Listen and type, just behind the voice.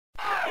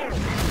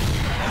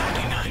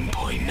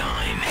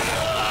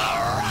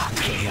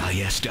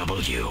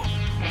KISW.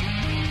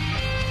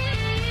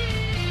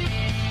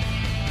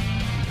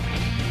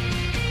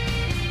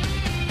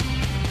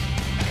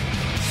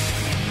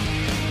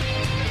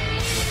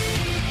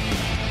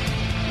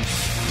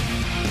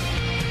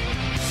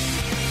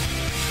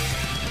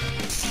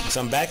 So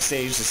I'm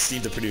backstage with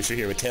Steve, the producer,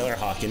 here with Taylor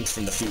Hawkins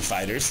from the Foo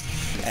Fighters,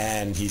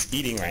 and he's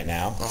eating right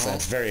now, so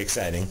that's very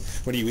exciting.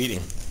 What are you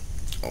eating?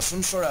 Well,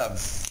 some sort of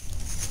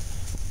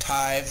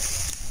Thai,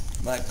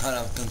 like, kind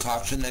of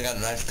concoction. They got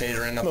a nice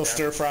catering up there.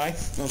 Stir fry?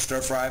 No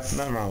stir fry.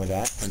 Nothing wrong with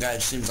that. The guy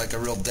seems like a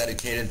real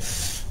dedicated,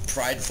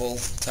 prideful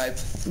type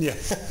guy.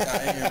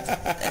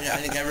 And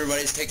I think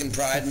everybody's taking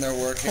pride in their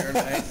work here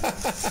tonight.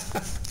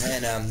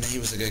 And he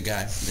was a good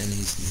guy. And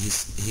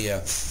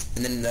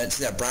and then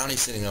that brownie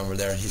sitting over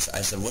there. I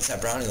said, "What's that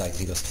brownie like?" And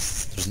he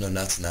goes, "There's no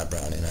nuts in that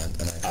brownie." And I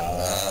go,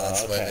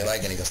 "That's the way we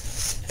like it." And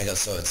he goes,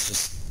 "So it's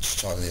just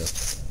chocolate." He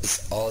goes,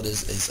 all it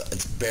is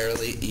it's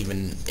barely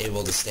even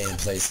able to stay in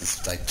place.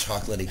 It's like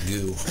chocolatey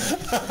goo.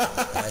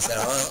 And I said,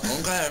 "Oh,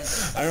 okay."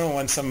 I remember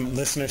when some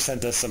listener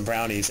sent us some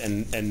brownies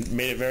and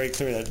made it very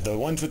clear that the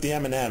ones with the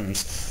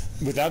M&Ms,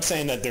 without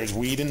saying that there's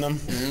weed in them,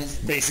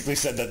 basically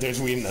said that there's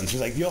weed in them.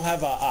 She's like, "You'll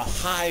have a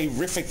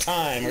high-rific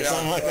time," or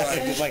something like that.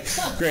 It's like,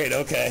 great,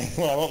 okay.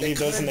 Well, I won't leave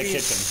those in the kitchen.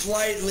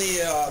 Slightly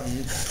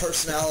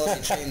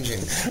personality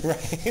changing. Right.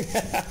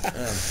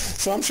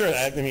 So I'm sure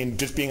that,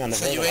 just being on the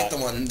road. So you ate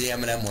the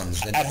M&M ones,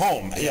 didn't you? At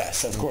home,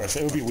 yes, of course.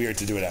 It would be weird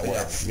to do it at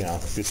work,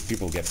 because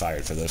people get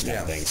fired for those kind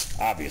of things,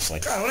 obviously.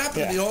 God, what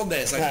happened in the old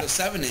days, like the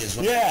 70s,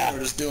 when we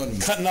were just doing...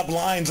 Cutting up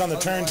lines on the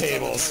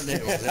turntables.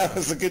 That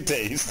was a good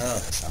days.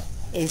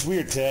 It's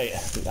weird today.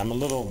 I'm a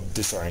little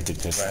disoriented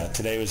because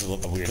today was a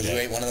weird day. Because you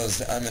ate one of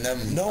those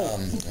M&M... No.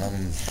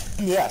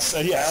 Yes.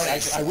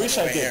 I wish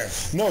I did.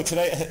 No,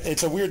 today,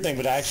 it's a weird thing,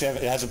 but it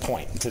has a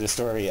point to the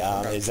story,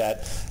 is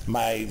that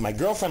my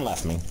girlfriend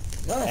left me.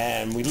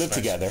 And we lived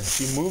together.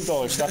 She moved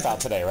all her stuff out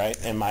today, right?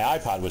 And my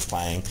iPod was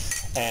playing,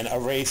 and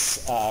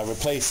Erase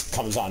Replace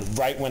comes on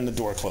right when the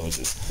door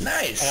closes.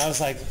 Nice. And I was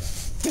like,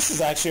 this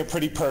is actually a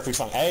pretty perfect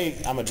song.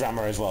 I'm a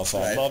drummer as well, so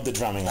I love the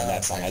drumming on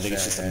that song. I think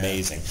it's just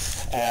amazing.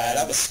 And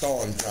that was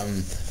stolen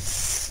from,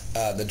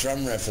 the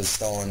drum riff is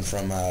stolen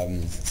from, I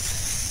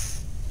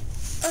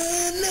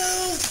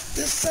know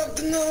there's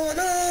something going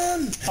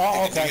on.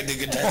 Oh, okay.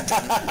 Which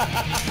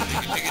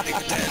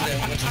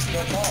is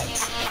Phil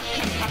Collins.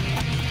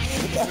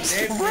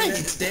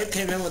 Dave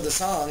came in with the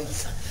song,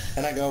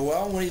 and I go,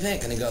 "Well, what do you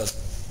think?" And he goes,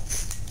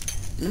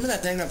 "Remember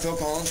that thing that Phil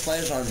Collins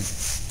plays on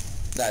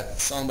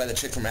that song by the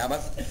chick from ABBA?"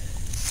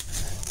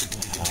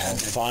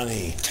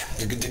 Funny.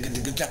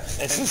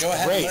 It's just go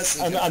ahead great. And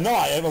listen I know.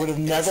 I would have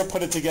never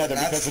put it together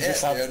because of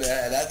just how...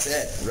 That's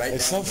it. Right.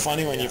 It's so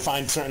funny when you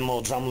find certain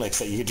little drum licks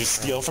that you could just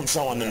steal from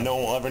someone and no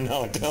one will ever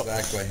know until...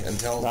 Exactly.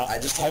 Until I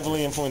just...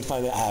 Heavily influenced by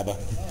the ABBA.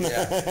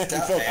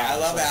 I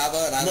love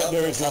ABBA, and I love...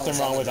 There is nothing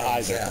wrong with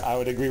either. I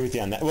would agree with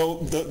you on that. Well,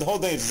 the whole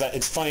thing is that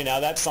it's funny now.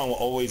 That song will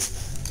always...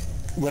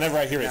 Whenever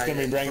I hear it, it's going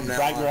to be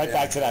right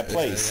back to that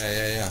place.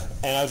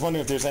 And I was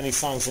wondering if there's any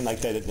songs like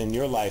that in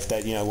your life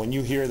that, when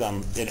you hear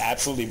them, it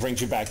absolutely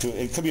brings you back to it.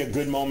 It could be a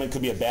good moment,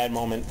 could be a bad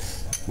moment,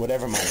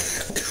 whatever moment.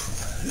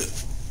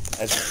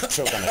 As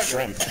choke on a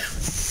shrimp.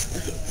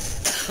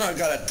 I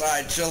got a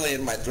Thai chili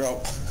in my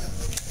throat.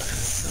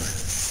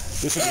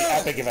 This would be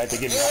epic if I had to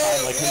give you a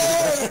hand like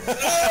oh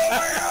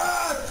my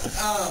God!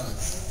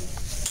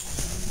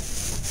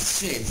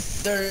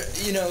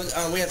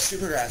 We have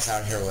Supergrass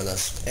out here with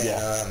us, and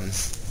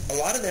a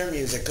lot of their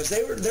music, because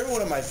they're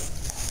one of my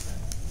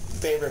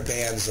favorite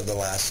bands of the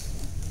last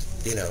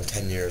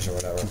 10 years or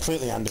whatever.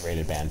 Completely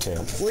underrated band too.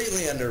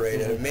 Completely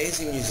underrated.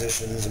 Amazing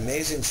musicians,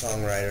 amazing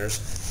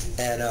songwriters,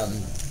 and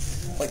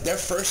like their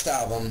first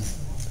album.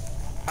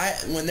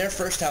 When their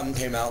first album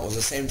came out was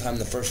the same time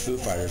the first Foo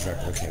Fighters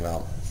record came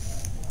out,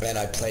 and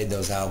I played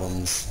those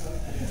albums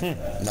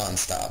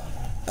nonstop.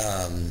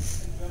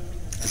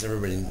 Because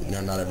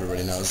not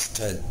everybody knows.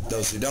 To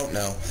those who don't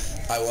know,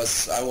 I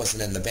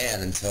wasn't in the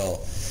band until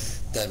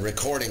the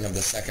recording of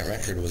the second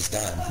record was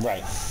done.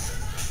 Right.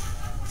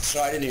 So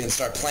I didn't even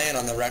start playing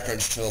on the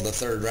records till the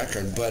third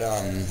record. But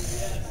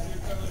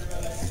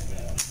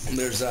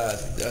there's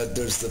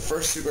the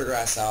first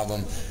Supergrass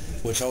album,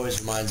 which always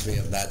reminds me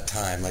of that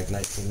time, like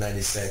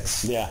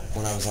 1996. Yeah.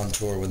 When I was on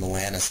tour with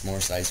Alanis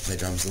Morissette. I used to play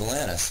drums with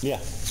Alanis. Yeah.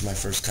 It was my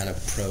first kind of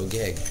pro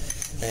gig,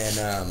 and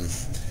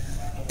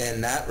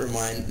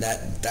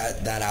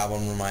that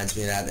album reminds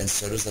me of that, and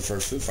so does the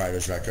first Foo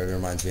Fighters record. It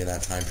reminds me of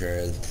that time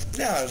period.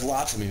 Yeah, there's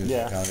lots of music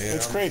out here.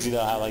 It's crazy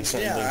though how like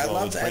certain things. I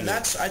love that, and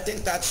I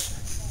think that's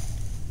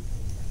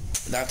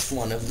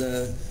one of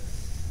the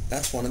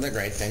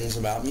great things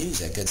about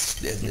music.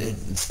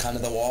 It's kind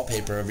of the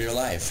wallpaper of your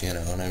life. You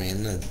know what I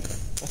mean?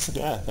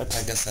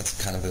 I guess that's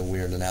kind of a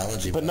weird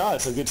analogy. But no,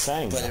 it's a good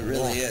saying. But it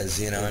really is.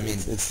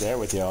 It's there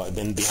with you,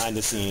 and behind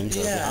the scenes.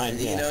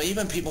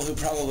 Even people who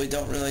probably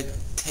don't really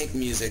take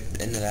music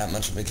into that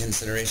much of a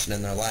consideration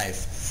in their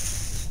life,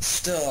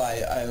 still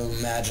I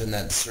imagine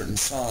that certain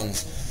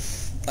songs,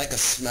 like a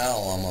smell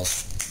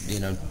almost,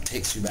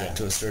 takes you back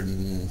to a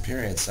certain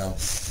period. So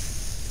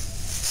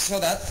So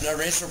that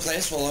Erase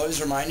Replace will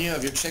always remind you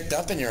of your chick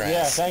up in your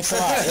ass. Yeah, thanks a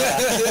lot. Yeah.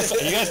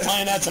 You guys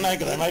playing that tonight?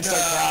 Because I might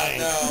start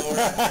crying. No, we're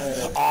not playing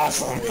it.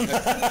 Awesome.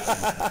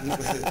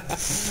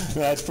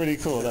 That's pretty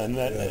cool. Then,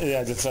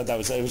 I just thought it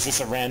was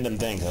just a random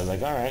thing. I was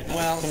like, all right.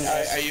 Well,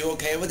 are you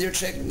okay with your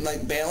chick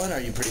like bailing? Or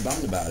are you pretty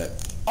bummed about it?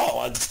 Oh,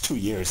 well, it's 2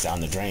 years down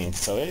the drain,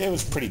 so it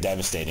was pretty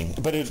devastating.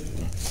 But it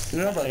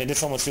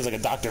just almost feels like a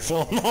Dr.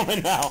 Phil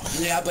moment now.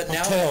 Yeah, but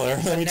now, Taylor,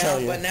 let me tell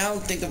you. But now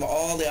think of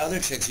all the other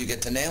chicks you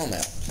get to nail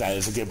now. That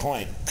is a good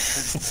point.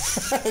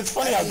 It's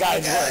funny how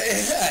guys work.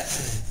 Yeah.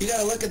 You got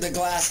to look at the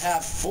glass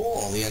half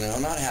full,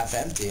 not half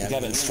empty. You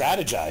got to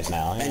strategize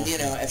now. Yeah. And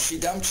if she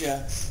dumped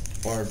you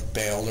or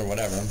bailed or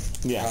whatever,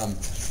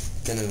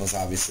 then it was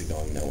obviously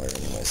going nowhere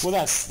anyways. Well,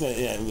 that's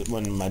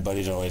when my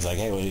buddies are always like,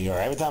 hey, well, you all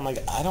right with that? I'm like,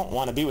 I don't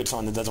want to be with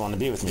someone that doesn't want to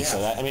be with me. Yeah.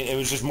 So it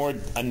was just more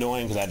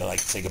annoying because I had to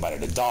say goodbye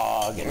to the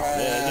dog and all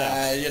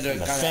that.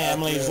 And the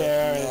family's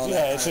there.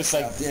 It's just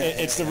like,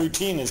 it's the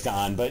routine is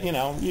gone. But,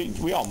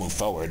 we all move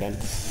forward.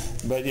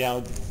 But,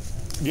 I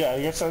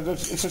guess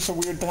it's just a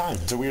weird time.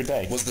 It's a weird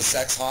day. Was the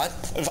sex hot?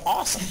 It was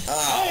awesome.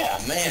 Oh yeah,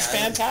 man. It's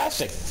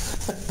fantastic.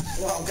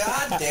 Well,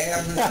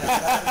 goddamn.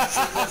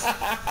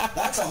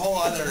 That's a whole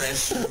other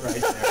issue right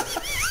there.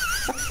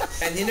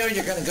 And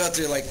you're going to go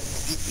through,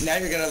 now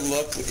you're going to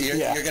look,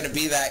 you're going to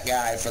be that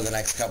guy for the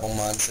next couple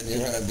months, and you're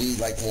going to be,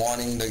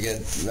 wanting to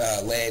get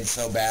laid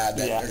so bad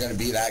that you're going to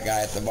be that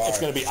guy at the bar. It's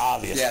going to be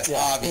obvious. Yeah, it's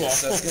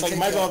obvious. Yeah. So it's like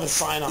might have a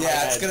sign on my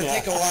head. It's going to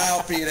take a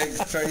while for you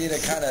to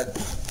kind of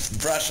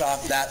brush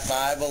off that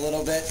vibe a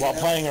little bit. While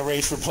playing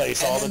Erase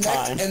Replace all the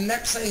time. And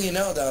next thing you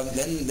know, though,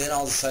 then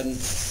all of a sudden,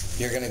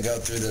 you're going to go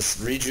through this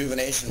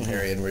rejuvenation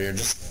period where you're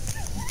just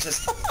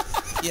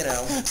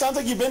Sounds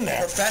like you've been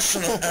there.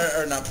 Professional,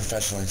 or not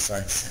professionally,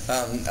 sorry.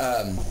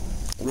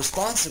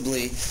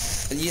 Responsibly,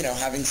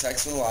 having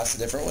sex with lots of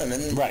different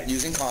women, right.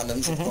 Using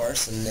condoms, of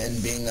course,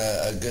 and being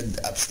a good,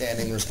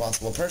 upstanding,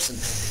 responsible person.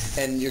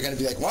 And you're going to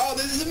be like, wow,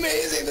 this is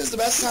amazing. This is the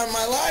best time of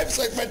my life. It's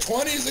like my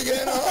 20s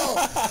again.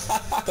 Oh.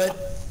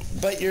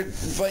 But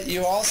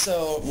you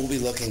also will be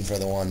looking for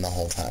the one the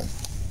whole time.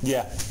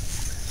 Yeah.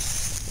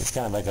 It's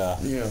kind of like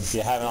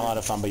you're having a lot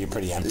of fun, but you're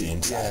pretty empty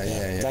inside.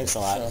 Yeah. Thanks a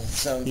lot.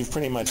 So you've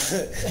pretty much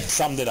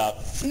summed it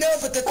up. No,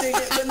 but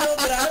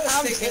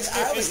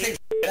I was thinking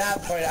at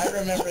that point, I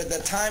remember the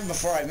time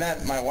before I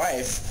met my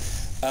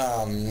wife,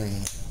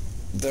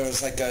 there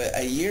was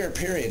a year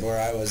period where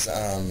I was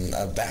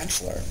a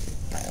bachelor.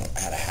 I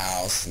had a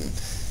house, and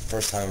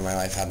first time in my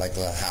life I had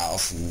a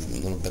house and a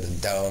little bit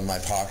of dough in my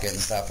pocket and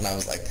stuff, and I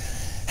was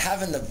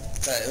having it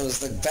was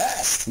the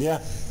best.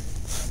 Yeah.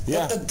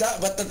 Yeah.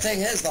 But the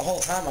thing is, the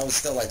whole time I was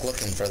still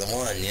looking for the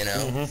one,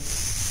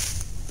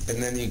 Mm-hmm.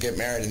 And then you get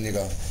married and you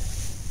go,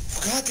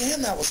 God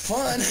damn, that was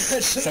fun.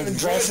 The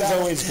grass is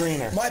always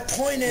greener. My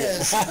point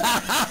is,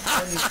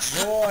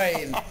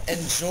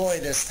 enjoy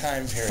this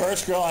time period.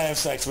 First girl I have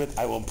sex with,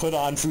 I will put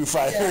on Foo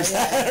Fighters.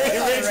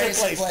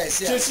 Erase Replace.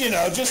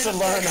 Yeah. Just to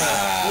learn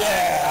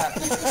her.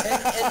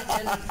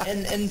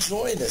 And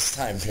enjoy this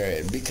time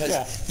period because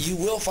you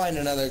will find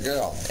another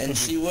girl and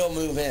she will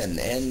move in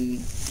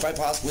and quite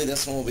possibly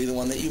this one will be the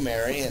one that you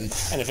marry. And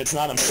if it's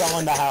not, I'm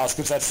selling the house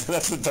because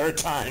that's the third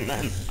time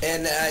then.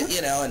 And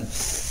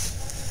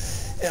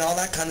and all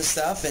that kind of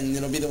stuff, and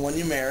it'll be the one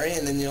you marry,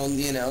 and then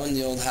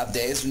you'll have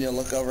days when you'll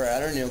look over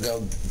at her and you'll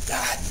go,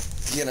 God,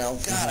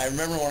 I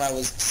remember when I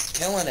was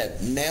killing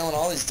it, nailing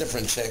all these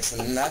different chicks,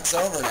 and that's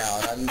over now,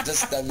 and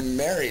I'm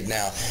married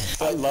now.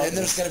 But then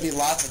there's going to be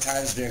lots of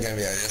times when you're going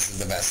to be like, this is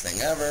the best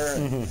thing ever,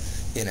 and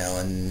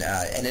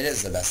it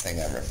is the best thing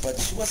ever. But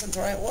she wasn't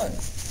the right one.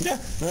 Yeah,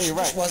 no, you're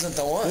right. She wasn't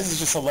the one. This is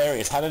just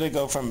hilarious. How did it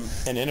go from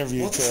an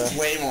interview to... This is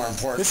way more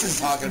important. This is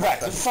talking about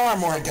far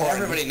more important.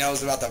 Everybody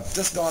knows about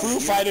just go on Foo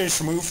Fighters,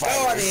 Foo Fighters.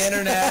 Go on the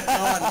internet, go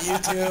on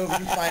YouTube,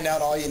 you find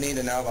out all you need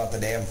to know about the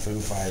damn Foo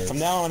Fighters. From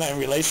now on, I have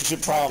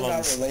relationship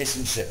problems. About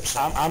relationships.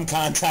 I'm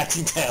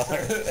contacting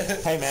Taylor.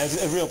 Hey man,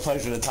 it's a real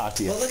pleasure to talk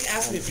to you. Well, look,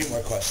 ask me a few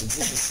more questions.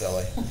 This is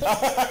silly.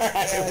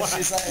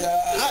 She's like,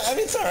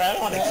 it's all right. I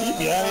don't want to keep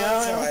you.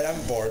 It's all right.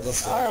 I'm bored.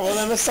 Let's go. All right, well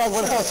then let's talk.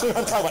 What else we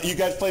want to talk about? You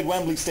guys played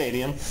Wembley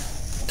Stadium.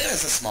 It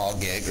was a small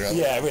gig, really.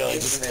 Yeah, really,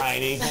 just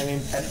tiny.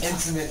 An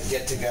intimate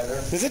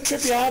get-together. Does it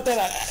trip you out that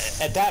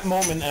at that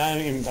moment,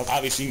 and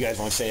obviously you guys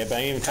won't say it, but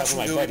I ain't even talking to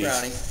my buddies.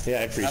 Brownie.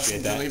 Yeah, I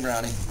appreciate that. Gooey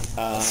brownie.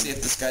 Let's see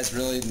if this guy's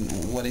really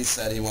what he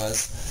said he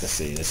was. Let's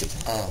see. This is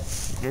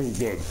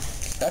good.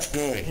 That's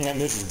gooey. And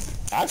this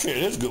is actually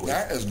it is gooey.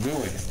 That is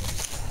gooey.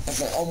 I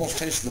can almost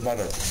taste the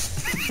butter.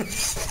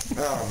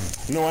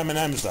 No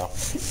M&Ms though.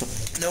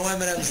 No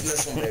M&Ms in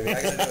this one, baby.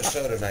 I gotta do a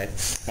show tonight.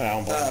 I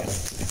don't blame you.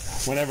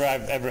 Whenever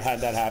I've ever had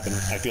that happen,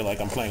 I feel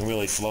like I'm playing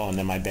really slow, and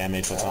then my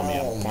bandmates will tell me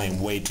I'm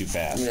playing way too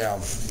fast. Yeah.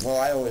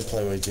 Well, I always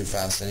play way too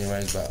fast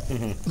anyways, but...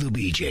 The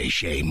BJ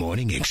Shea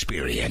Morning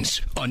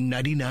Experience on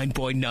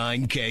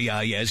 99.9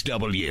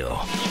 KISW.